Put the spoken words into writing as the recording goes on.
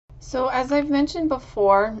So as I've mentioned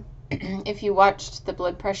before, if you watched the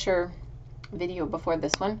blood pressure video before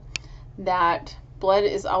this one, that blood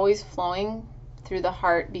is always flowing through the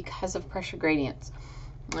heart because of pressure gradients.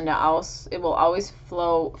 And it will always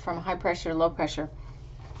flow from high pressure to low pressure.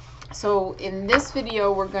 So in this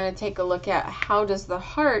video, we're going to take a look at how does the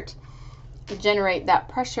heart generate that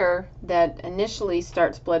pressure that initially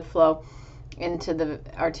starts blood flow into the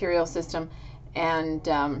arterial system, and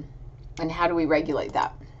how do we regulate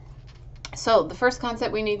that. So the first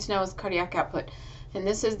concept we need to know is cardiac output, and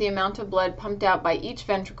this is the amount of blood pumped out by each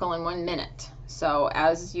ventricle in 1 minute. So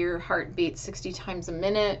as your heart beats 60 times a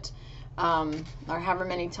minute, or however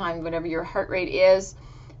many times, whatever your heart rate is,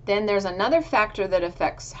 then there's another factor that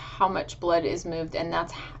affects how much blood is moved, and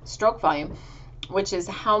that's stroke volume, which is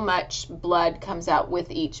how much blood comes out with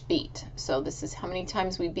each beat. So this is how many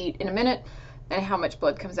times we beat in a minute and how much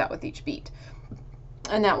blood comes out with each beat.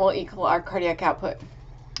 And that will equal our cardiac output.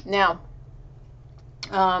 Now,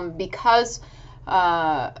 because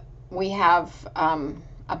we have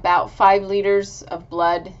about 5 liters of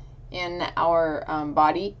blood in our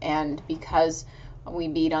body, and because we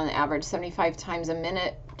beat on average 75 times a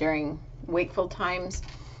minute during wakeful times,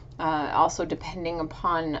 also depending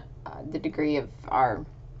upon the degree of our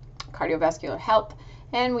cardiovascular health,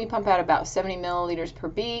 and we pump out about 70 milliliters per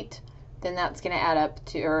beat, then that's going to add up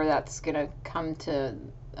to, or that's going to come to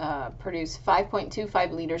produce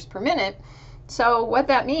 5.25 liters per minute. So what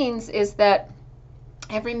that means is that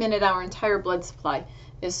every minute our entire blood supply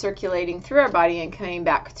is circulating through our body and coming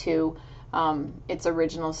back to its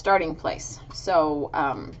original starting place. So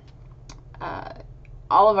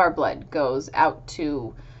all of our blood goes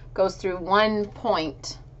through one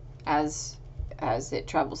point as it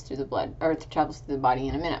travels through the blood, or travels through the body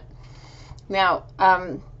in a minute. Now,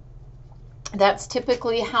 that's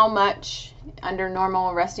typically how much, under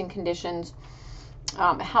normal resting conditions,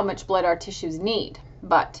 how much blood our tissues need.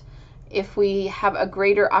 But if we have a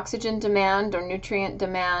greater oxygen demand or nutrient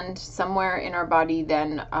demand somewhere in our body,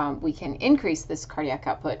 then we can increase this cardiac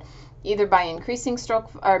output, either by increasing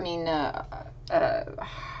heart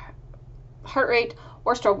rate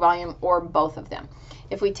or stroke volume, or both of them.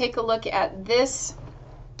 If we take a look at this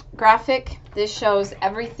graphic, this shows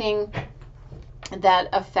everything that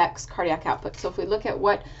affects cardiac output. So if we look at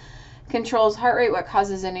what controls heart rate, what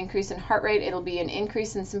causes an increase in heart rate, it'll be an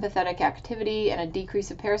increase in sympathetic activity and a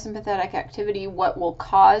decrease of parasympathetic activity. What will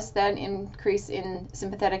cause that increase in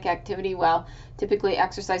sympathetic activity? Well, typically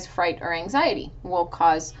exercise, fright, or anxiety will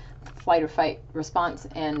cause flight or fight response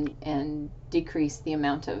and decrease the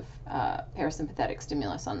amount of parasympathetic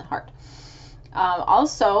stimulus on the heart.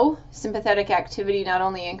 Also, sympathetic activity not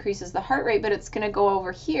only increases the heart rate, but it's going to go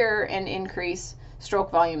over here and increase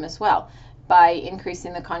stroke volume as well by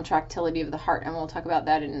increasing the contractility of the heart, and we'll talk about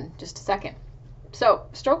that in just a second. So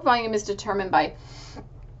stroke volume is determined by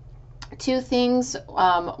two things.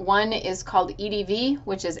 One is called EDV,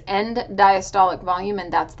 which is end diastolic volume,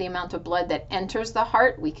 and that's the amount of blood that enters the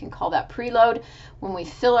heart. We can call that preload. When we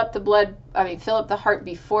fill up the heart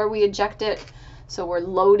before we eject it, so we're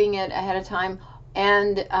loading it ahead of time.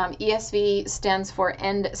 And ESV stands for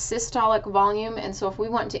end systolic volume, and so if we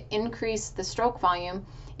want to increase the stroke volume,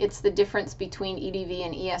 it's the difference between EDV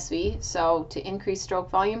and ESV. So to increase stroke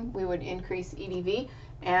volume, we would increase EDV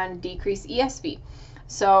and decrease ESV.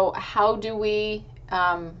 So how do we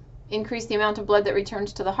increase the amount of blood that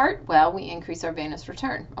returns to the heart? Well, we increase our venous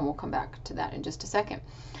return, and we'll come back to that in just a second.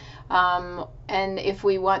 And if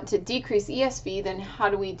we want to decrease ESV, then how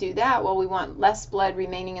do we do that? Well, we want less blood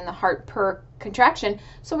remaining in the heart per contraction,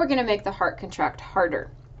 so we're going to make the heart contract harder.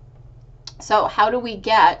 So how do we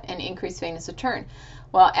get an increased venous return?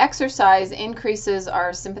 Well, exercise increases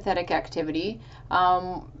our sympathetic activity,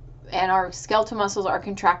 and our skeletal muscles are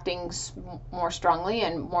contracting more strongly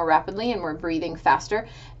and more rapidly, and we're breathing faster.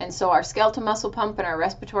 And so our skeletal muscle pump and our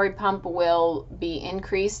respiratory pump will be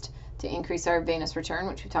increased to increase our venous return,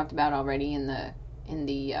 which we talked about already in the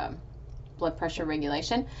blood pressure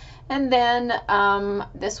regulation. And then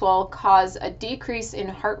this will cause a decrease in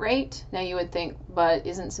heart rate. Now you would think, but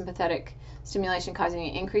isn't sympathetic stimulation causing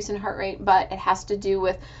an increase in heart rate? But it has to do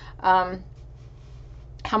with how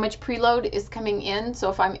much preload is coming in. So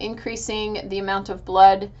if I'm increasing the amount of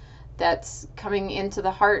blood that's coming into the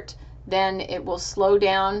heart, then it will slow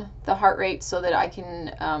down the heart rate so that I can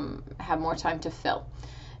have more time to fill.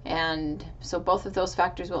 And so both of those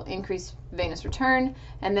factors will increase venous return,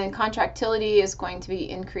 and then contractility is going to be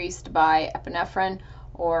increased by epinephrine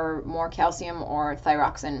or more calcium or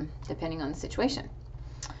thyroxine, depending on the situation.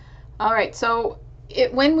 All right, so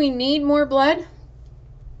when we need more blood,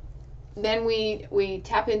 then we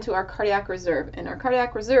tap into our cardiac reserve, and our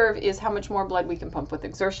cardiac reserve is how much more blood we can pump with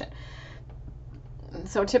exertion.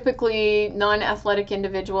 So typically non-athletic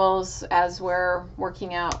individuals, as we're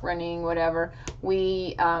working out, running, whatever,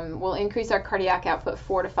 we will increase our cardiac output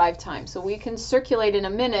 4 to 5 times. So we can circulate in a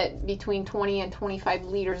minute between 20 and 25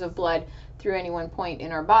 liters of blood through any one point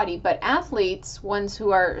in our body. But athletes, ones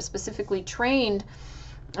who are specifically trained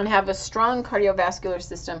and have a strong cardiovascular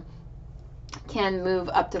system, can move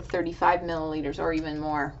up to 35 milliliters or even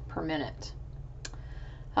more per minute.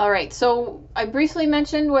 All right, so I briefly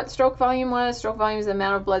mentioned what stroke volume was. Stroke volume is the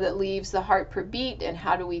amount of blood that leaves the heart per beat. And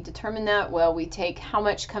how do we determine that? Well, we take how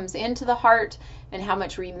much comes into the heart and how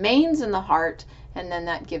much remains in the heart, and then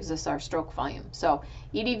that gives us our stroke volume. So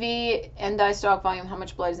EDV, end diastolic volume, how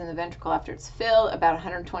much blood is in the ventricle after it's filled, about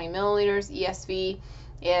 120 milliliters. ESV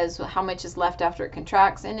is how much is left after it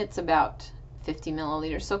contracts, and it's about 50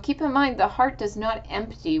 milliliters. So keep in mind, the heart does not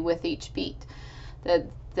empty with each beat.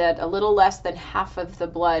 That a little less than half of the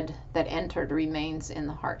blood that entered remains in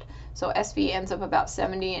the heart. So SV ends up about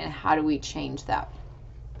 70, and how do we change that?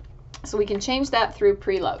 So we can change that through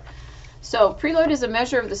preload. So preload is a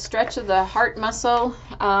measure of the stretch of the heart muscle,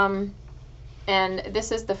 and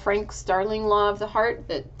this is the Frank-Starling law of the heart,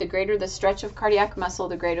 that the greater the stretch of cardiac muscle,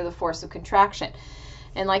 the greater the force of contraction.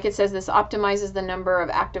 And like it says, this optimizes the number of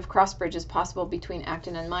active cross bridges possible between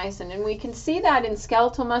actin and myosin. And we can see that in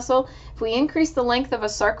skeletal muscle. If we increase the length of a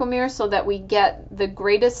sarcomere so that we get the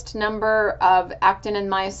greatest number of actin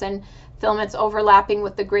and myosin filaments overlapping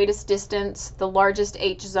with the greatest distance, the largest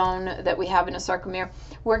H zone that we have in a sarcomere,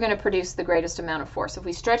 we're going to produce the greatest amount of force. If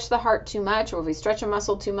we stretch the heart too much, or if we stretch a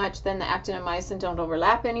muscle too much, then the actin and myosin don't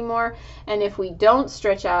overlap anymore. And if we don't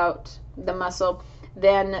stretch out the muscle,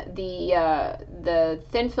 then the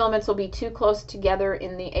thin filaments will be too close together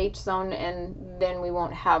in the H zone, and then we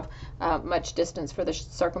won't have much distance for the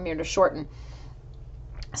sarcomere to shorten.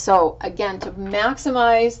 So again, to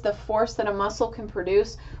maximize the force that a muscle can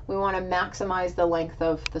produce, we want to maximize the length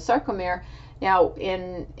of the sarcomere. Now,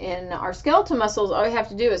 in our skeletal muscles, all we have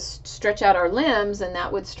to do is stretch out our limbs, and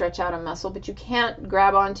that would stretch out a muscle, but you can't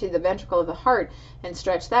grab onto the ventricle of the heart and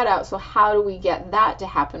stretch that out. So how do we get that to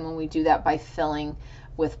happen when we do that? By filling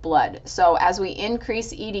with blood. So as we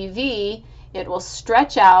increase EDV, it will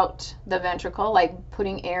stretch out the ventricle, like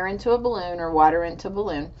putting air into a balloon or water into a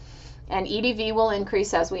balloon. And EDV will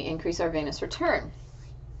increase as we increase our venous return.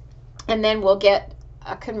 And then we'll get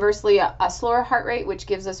conversely a slower heart rate, which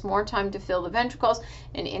gives us more time to fill the ventricles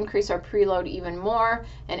and increase our preload even more.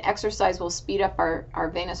 And exercise will speed up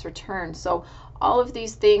our venous return. So all of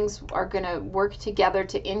these things are going to work together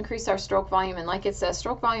to increase our stroke volume. And like it says,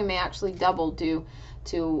 stroke volume may actually double due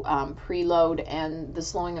to preload and the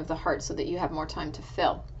slowing of the heart, so that you have more time to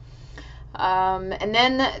fill. And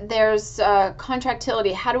then there's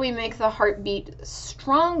contractility. How do we make the heartbeat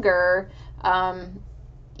stronger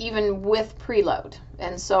even with preload?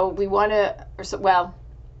 And so we want to, well,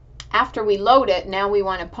 after we load it, now we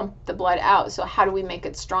want to pump the blood out. So how do we make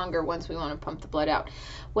it stronger once we want to pump the blood out?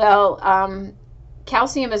 Well,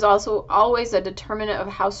 calcium is also always a determinant of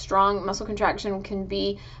how strong muscle contraction can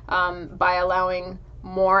be by allowing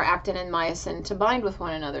more actin and myosin to bind with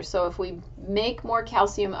one another. So if we make more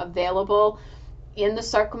calcium available in the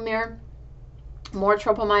sarcomere, more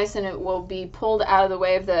tropomyosin will be pulled out of the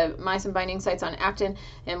way of the myosin binding sites on actin,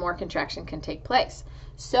 and more contraction can take place.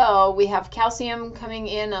 So we have calcium coming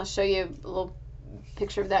in. I'll show you a little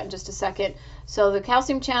picture of that in just a second. So the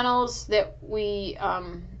calcium channels that we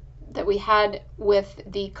had with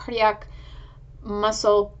the cardiac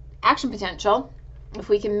muscle action potential, if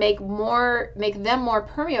we can make them more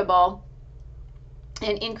permeable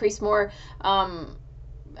and increase more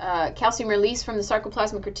calcium release from the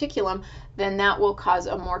sarcoplasmic reticulum, then that will cause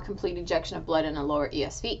a more complete ejection of blood and a lower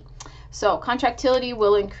ESV. So contractility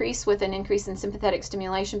will increase with an increase in sympathetic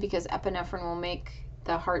stimulation, because epinephrine will make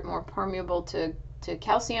the heart more permeable to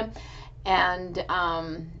calcium. And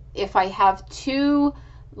if I have too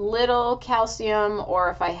little calcium, or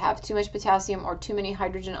if I have too much potassium or too many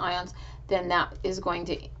hydrogen ions, then that is going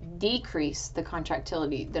to decrease the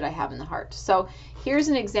contractility that I have in the heart. So here's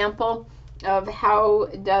an example of how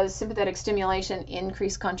does sympathetic stimulation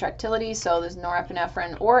increase contractility. So there's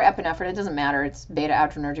norepinephrine or epinephrine, it doesn't matter, it's beta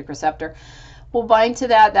adrenergic receptor. We'll bind to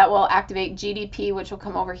that. That will activate GDP, which will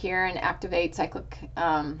come over here and activate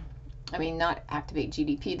not activate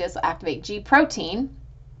GDP, this will activate G protein.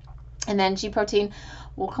 And then G protein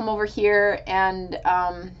will come over here and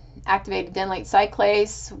activate adenylate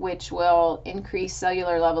cyclase, which will increase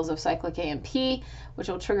cellular levels of cyclic AMP, which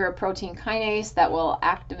will trigger a protein kinase that will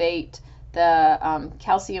activate the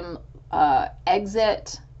calcium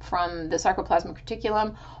exit from the sarcoplasmic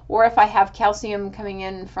reticulum, or if I have calcium coming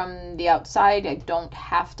in from the outside, I don't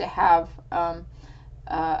have to have a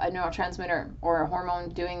neurotransmitter or a hormone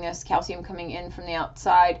doing this. Calcium coming in from the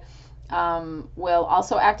outside will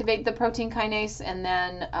also activate the protein kinase and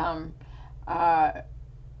then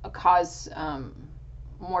cause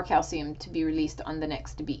more calcium to be released on the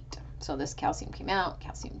next beat. So this calcium came out,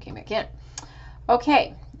 calcium came back in.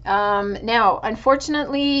 Okay, now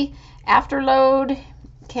unfortunately afterload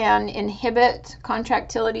can inhibit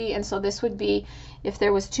contractility, and so this would be if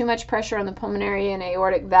there was too much pressure on the pulmonary and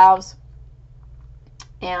aortic valves,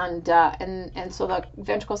 and so the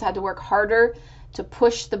ventricles had to work harder to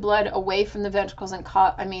push the blood away from the ventricles and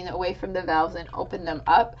away from the valves and open them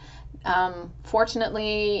up.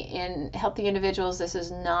 Fortunately, in healthy individuals, this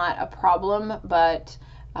is not a problem, but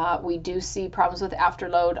we do see problems with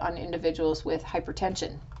afterload on individuals with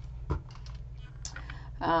hypertension.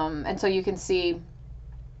 And so you can see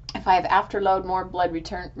if I have afterload, more blood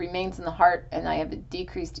remains in the heart, and I have a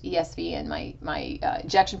decreased ESV, and my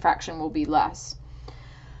ejection fraction will be less.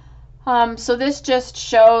 So this just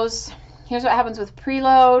shows, here's what happens with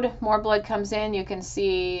preload. More blood comes in. You can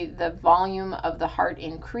see the volume of the heart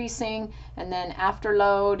increasing, and then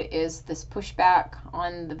afterload is this pushback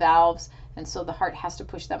on the valves, and so the heart has to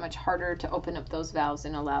push that much harder to open up those valves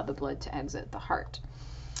and allow the blood to exit the heart.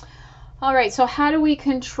 All right, so how do we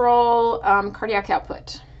control cardiac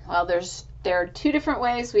output? Well, there are two different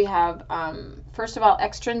ways. We have, first of all,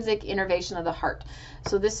 extrinsic innervation of the heart.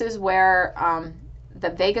 So this is where the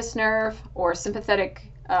vagus nerve or sympathetic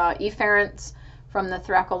efferents from the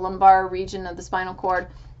thoracolumbar region of the spinal cord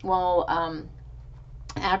will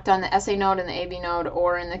act on the SA node and the AV node,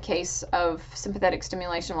 or in the case of sympathetic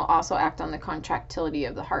stimulation, will also act on the contractility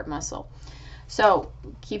of the heart muscle. So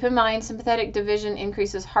keep in mind, sympathetic division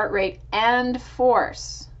increases heart rate and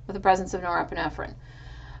force with the presence of norepinephrine.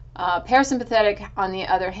 Parasympathetic, on the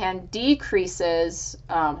other hand, decreases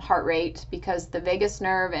heart rate because the vagus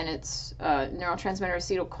nerve and its neurotransmitter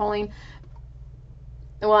acetylcholine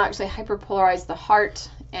will actually hyperpolarize the heart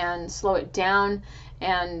and slow it down.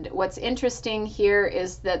 And what's interesting here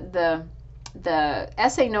is that the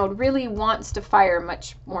SA node really wants to fire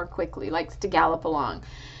much more quickly, likes to gallop along.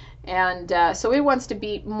 And so it wants to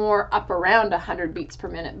beat more up around 100 beats per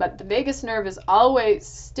minute, but the vagus nerve is always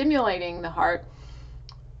stimulating the heart,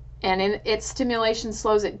 and in its stimulation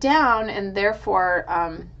slows it down, and therefore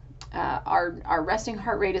our resting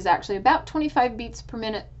heart rate is actually about 25 beats per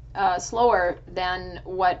minute slower than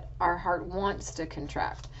what our heart wants to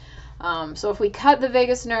contract. So if we cut the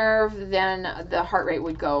vagus nerve, then the heart rate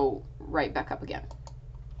would go right back up again.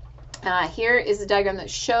 Here is a diagram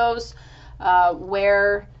that shows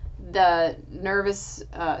where the nervous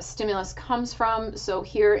stimulus comes from. So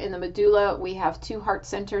here in the medulla, we have two heart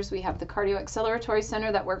centers. We have the cardioacceleratory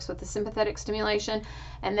center that works with the sympathetic stimulation,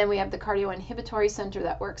 and then we have the cardioinhibitory center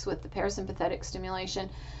that works with the parasympathetic stimulation.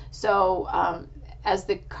 So as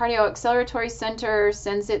the cardioacceleratory center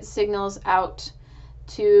sends its signals out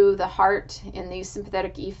to the heart in these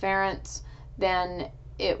sympathetic efferents, then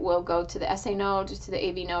it will go to the SA node, to the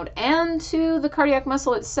AV node, and to the cardiac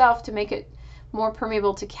muscle itself to make it more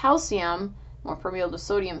permeable to calcium, more permeable to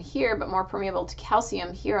sodium here, but more permeable to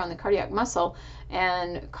calcium here on the cardiac muscle,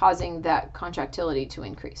 and causing that contractility to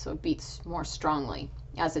increase. So it beats more strongly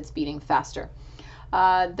as it's beating faster.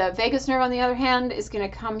 The vagus nerve, on the other hand, is going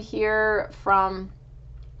to come here from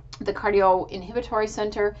the cardioinhibitory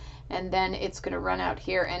center, and then it's going to run out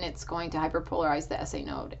here, and it's going to hyperpolarize the SA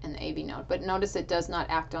node and the AV node. But notice it does not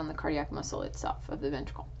act on the cardiac muscle itself of the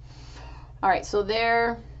ventricle. All right, so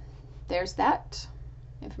there's that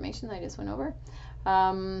information that I just went over.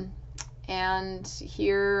 And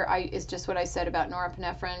here is just what I said about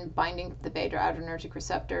norepinephrine binding the beta-adrenergic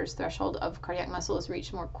receptors. Threshold of cardiac muscle is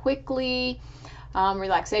reached more quickly.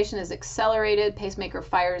 Relaxation is accelerated. Pacemaker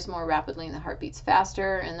fires more rapidly and the heart beats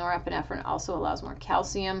faster. And norepinephrine also allows more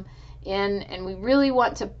calcium in. And we really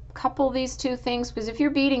want to couple these two things, because if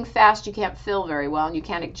you're beating fast, you can't fill very well and you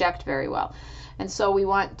can't eject very well. And so we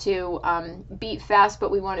want to beat fast, but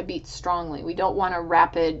we want to beat strongly. We don't want a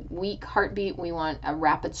rapid, weak heartbeat. We want a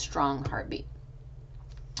rapid, strong heartbeat.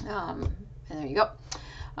 And there you go.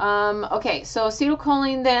 Okay, so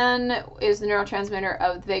acetylcholine then is the neurotransmitter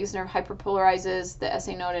of the vagus nerve, hyperpolarizes the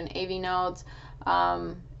SA node and AV nodes.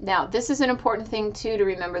 Now, this is an important thing, too, to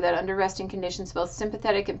remember, that under resting conditions, both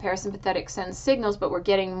sympathetic and parasympathetic send signals, but we're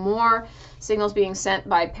getting more signals being sent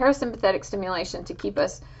by parasympathetic stimulation to keep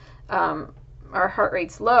us our heart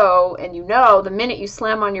rate's low. And you know, the minute you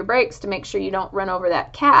slam on your brakes to make sure you don't run over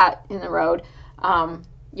that cat in the road,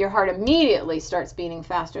 your heart immediately starts beating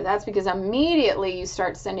faster. That's because immediately you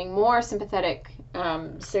start sending more sympathetic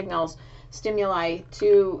signals, stimuli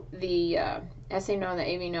to the SA node,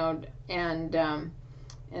 the AV node, and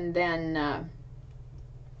then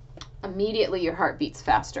immediately your heart beats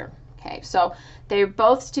faster. Okay, so they're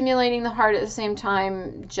both stimulating the heart at the same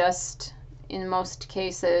time, just in most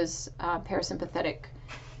cases, parasympathetic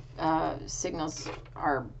signals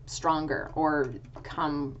are stronger or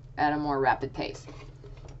come at a more rapid pace.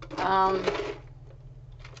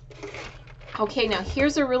 Okay, now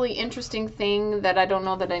here's a really interesting thing that I don't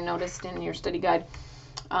know that I noticed in your study guide,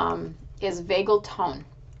 is vagal tone.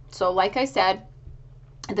 So like I said,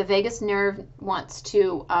 the vagus nerve wants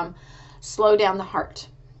to slow down the heart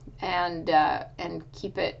and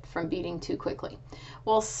keep it from beating too quickly.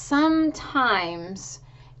 Well, sometimes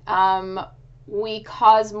we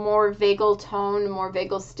cause more vagal tone, more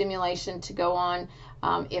vagal stimulation to go on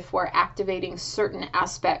if we're activating certain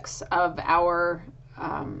aspects of our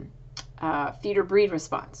feed or breathe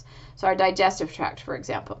response. So our digestive tract, for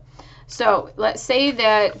example. So let's say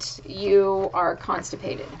that you are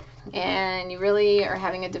constipated and you really are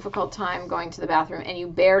having a difficult time going to the bathroom, and you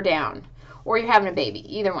bear down, or you're having a baby,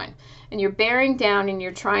 either one, and you're bearing down and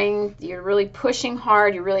you're really pushing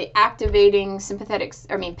hard, you're really activating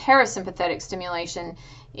parasympathetic stimulation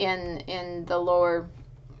in the lower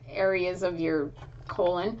areas of your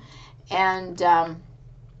colon, and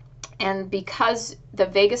because the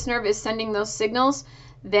vagus nerve is sending those signals,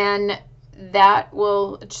 then that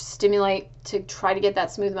will stimulate to try to get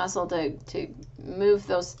that smooth muscle to move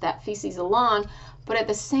that feces along. But at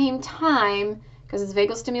the same time, because it's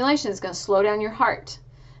vagal stimulation, it's going to slow down your heart.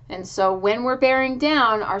 And so when we're bearing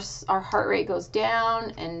down, our heart rate goes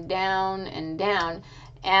down and down and down,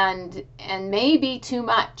 and maybe too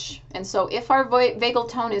much. And so if our vagal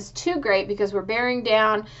tone is too great because we're bearing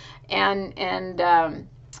down, and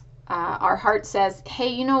our heart says, hey,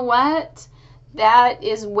 you know what? That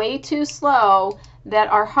is way too slow, that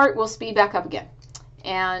our heart will speed back up again.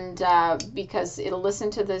 And because it'll listen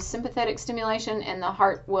to the sympathetic stimulation, and the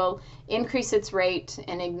heart will increase its rate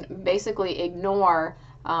and basically ignore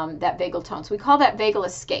that vagal tone. So we call that vagal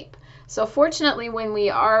escape. So fortunately, when we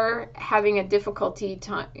are having a difficulty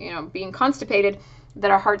being constipated,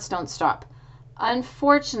 that our hearts don't stop.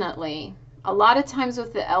 Unfortunately, a lot of times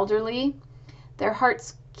with the elderly, their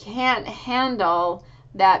hearts can't handle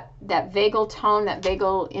that vagal tone, that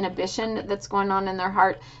vagal inhibition that's going on in their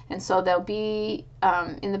heart, and so they'll be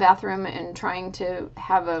in the bathroom and trying to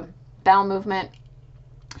have a bowel movement,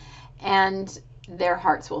 and their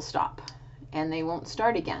hearts will stop and they won't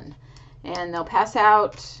start again, and they'll pass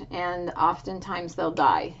out, and oftentimes they'll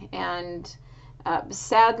die. And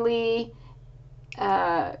sadly,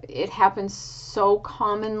 it happens so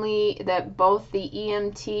commonly that both the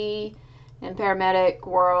EMT and paramedic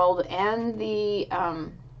world and the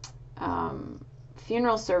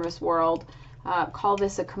funeral service world call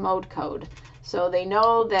this a commode code. So they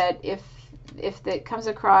know that if it comes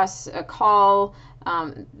across a call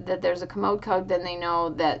that there's a commode code, then they know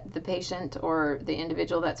that the patient or the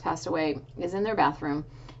individual that's passed away is in their bathroom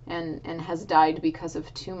and has died because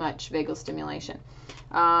of too much vagal stimulation.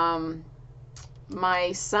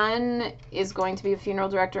 My son is going to be a funeral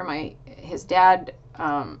director. His dad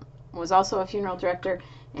was also a funeral director,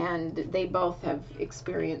 and they both have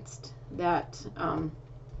experienced that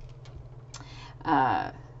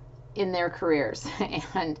in their careers.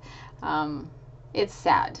 And it's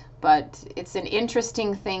sad, but it's an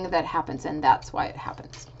interesting thing that happens, and that's why it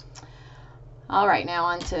happens. All right, now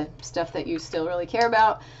on to stuff that you still really care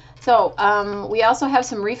about. So we also have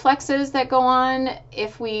some reflexes that go on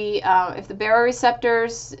if the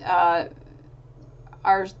baroreceptors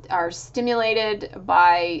are stimulated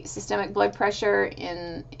by systemic blood pressure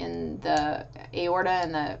in the aorta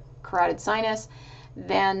and the carotid sinus.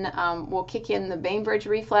 Then we'll kick in the Bainbridge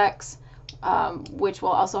reflex, which will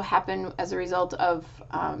also happen as a result of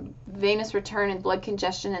venous return and blood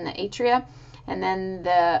congestion in the atria. And then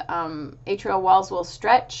the atrial walls will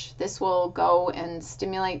stretch. This will go and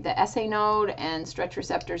stimulate the SA node, and stretch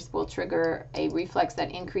receptors will trigger a reflex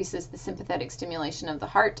that increases the sympathetic stimulation of the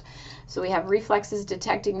heart. So we have reflexes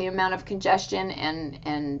detecting the amount of congestion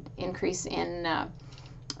and increase in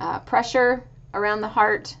pressure around the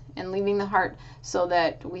heart and leaving the heart, so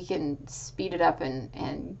that we can speed it up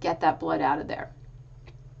and get that blood out of there.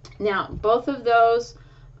 Now, both of those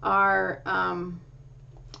are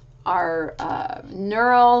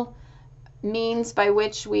neural means by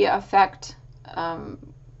which we affect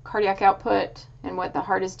cardiac output and what the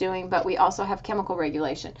heart is doing, but we also have chemical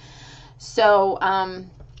regulation. So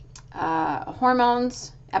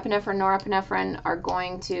hormones, epinephrine, norepinephrine, are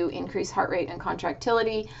going to increase heart rate and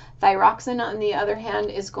contractility. Thyroxine, on the other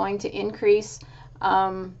hand, is going to increase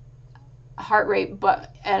heart heart rate,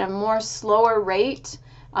 but at a more slower rate.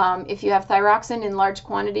 If you have thyroxine in large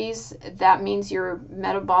quantities, that means your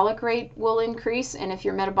metabolic rate will increase. And if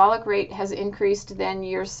your metabolic rate has increased, then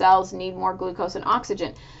your cells need more glucose and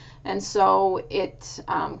oxygen. And so it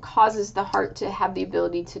causes the heart to have the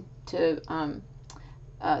ability to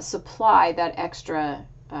supply that extra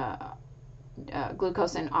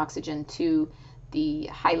glucose and oxygen to the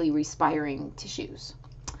highly respiring tissues.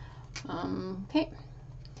 Okay.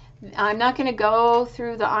 I'm not going to go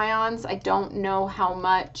through the ions. I don't know how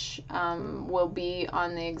much will be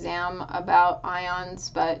on the exam about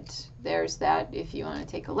ions, but there's that if you want to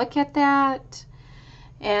take a look at that.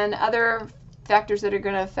 And other factors that are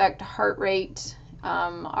going to affect heart rate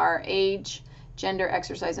are age, gender,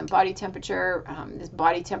 exercise, and body temperature. This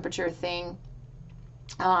body temperature thing,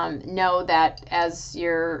 know that as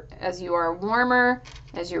you are warmer,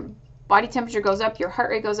 as your body temperature goes up, your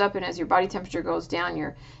heart rate goes up, and as your body temperature goes down,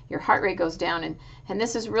 your heart rate goes down. And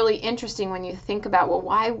this is really interesting when you think about, well,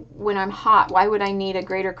 why, when I'm hot, why would I need a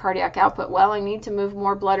greater cardiac output? Well, I need to move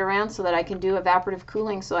more blood around so that I can do evaporative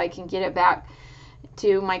cooling, so I can get it back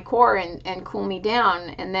to my core and cool me down.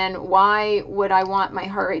 And then why would I want my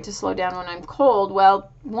heart rate to slow down when I'm cold?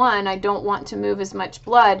 Well, one, I don't want to move as much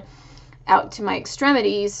blood out to my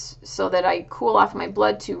extremities so that I cool off my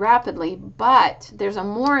blood too rapidly. But there's a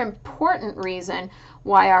more important reason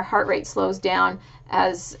why our heart rate slows down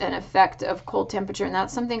as an effect of cold temperature, and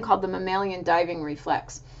that's something called the mammalian diving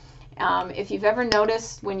reflex. If you've ever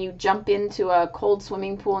noticed when you jump into a cold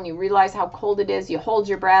swimming pool and you realize how cold it is, you hold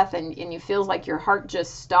your breath and you feel like your heart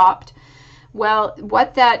just stopped. Well,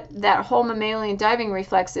 what that whole mammalian diving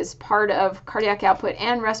reflex is part of cardiac output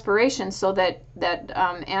and respiration, so that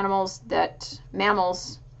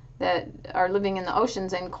mammals that are living in the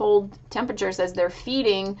oceans and cold temperatures, as they're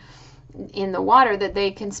feeding in the water, that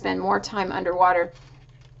they can spend more time underwater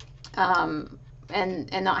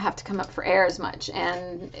and not have to come up for air as much.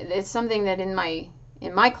 And it's something that in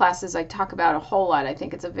my classes I talk about a whole lot. I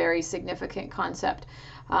think it's a very significant concept.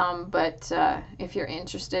 But if you're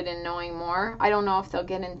interested in knowing more, I don't know if they'll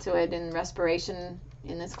get into it in respiration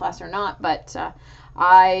in this class or not, but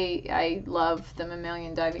I love the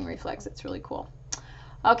mammalian diving reflex. It's really cool.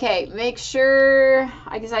 Okay, make sure,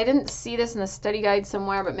 I guess I didn't see this in the study guide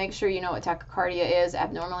somewhere, but make sure you know what tachycardia is,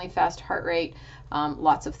 abnormally fast heart rate,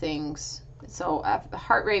 lots of things. So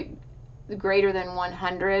heart rate greater than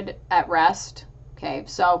 100 at rest. Okay,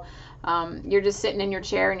 so you're just sitting in your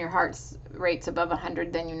chair and your heart rate's above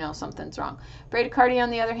 100, then you know something's wrong. Bradycardia,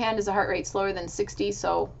 on the other hand, is a heart rate slower than 60,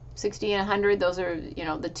 so 60 and 100, those are,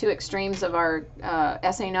 the two extremes of our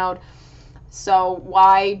SA node. So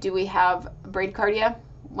why do we have bradycardia?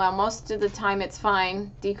 Well, most of the time it's fine.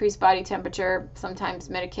 Decreased body temperature, sometimes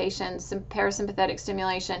medications, parasympathetic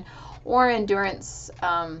stimulation, or endurance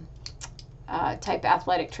type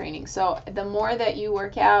athletic training. So the more that you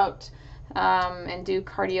work out and do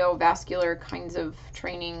cardiovascular kinds of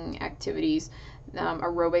training activities,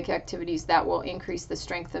 aerobic activities, that will increase the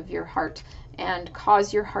strength of your heart and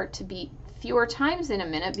cause your heart to beat fewer times in a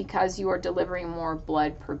minute because you are delivering more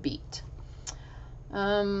blood per beat.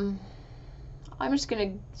 I'm just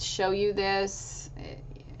going to show you this.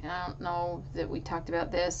 I don't know that we talked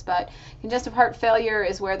about this, but congestive heart failure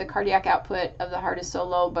is where the cardiac output of the heart is so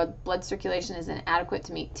low, but blood circulation is inadequate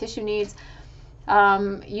to meet tissue needs.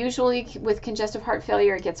 Usually with congestive heart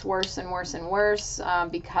failure, it gets worse and worse and worse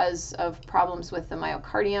because of problems with the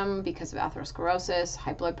myocardium, because of atherosclerosis,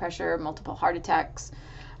 high blood pressure, multiple heart attacks,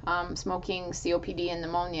 smoking, COPD, and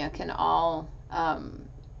pneumonia can all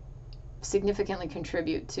significantly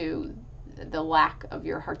contribute to the lack of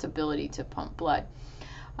your heart's ability to pump blood.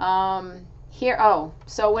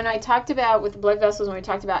 So when I talked about with blood vessels, when we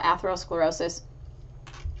talked about atherosclerosis,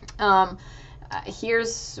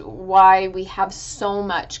 here's why we have so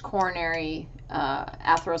much coronary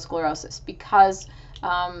atherosclerosis, because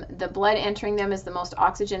the blood entering them is the most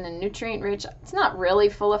oxygen and nutrient rich. It's not really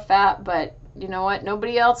full of fat, but you know what?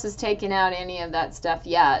 Nobody else has taken out any of that stuff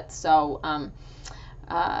yet. So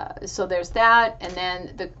so there's that, and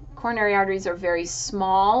then the coronary arteries are very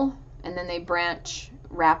small, and then they branch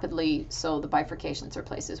rapidly, so the bifurcations are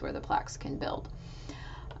places where the plaques can build.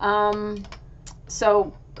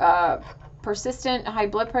 Persistent high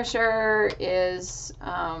blood pressure is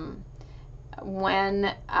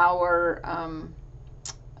when our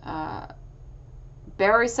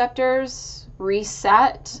baroreceptors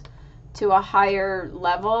reset to a higher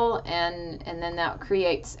level, and then that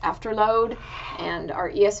creates afterload, and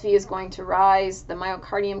our ESV is going to rise. The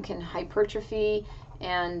myocardium can hypertrophy,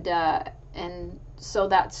 and so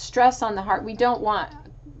that stress on the heart, we don't want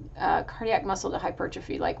cardiac muscle to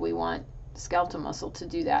hypertrophy like we want skeletal muscle to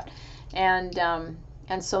do that. And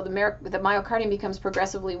so the myocardium becomes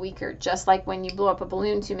progressively weaker, just like when you blow up a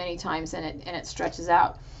balloon too many times and it stretches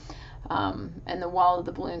out. And the wall of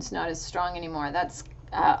the balloon's not as strong anymore. That's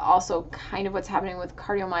also kind of what's happening with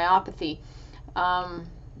cardiomyopathy.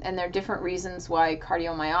 And there are different reasons why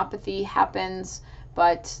cardiomyopathy happens,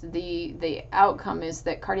 but the outcome is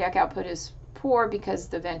that cardiac output is poor because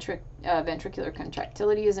the ventricular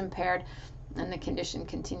contractility is impaired, and the condition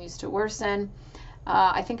continues to worsen.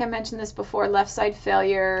 I think I mentioned this before. Left side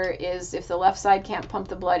failure is if the left side can't pump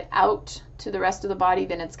the blood out to the rest of the body,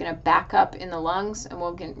 then it's going to back up in the lungs, and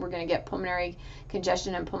we're going to get pulmonary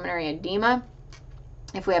congestion and pulmonary edema.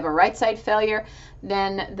 If we have a right side failure,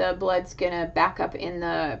 then the blood's going to back up in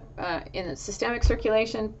the systemic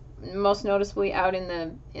circulation, most noticeably out in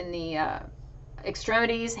the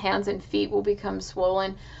extremities. Hands and feet will become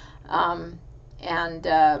swollen, and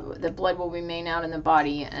the blood will remain out in the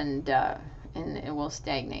body, and it will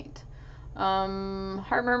stagnate.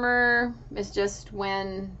 Heart murmur is just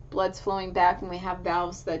when blood's flowing back and we have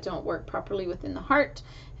valves that don't work properly within the heart,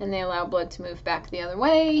 and they allow blood to move back the other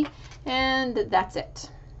way, and that's it.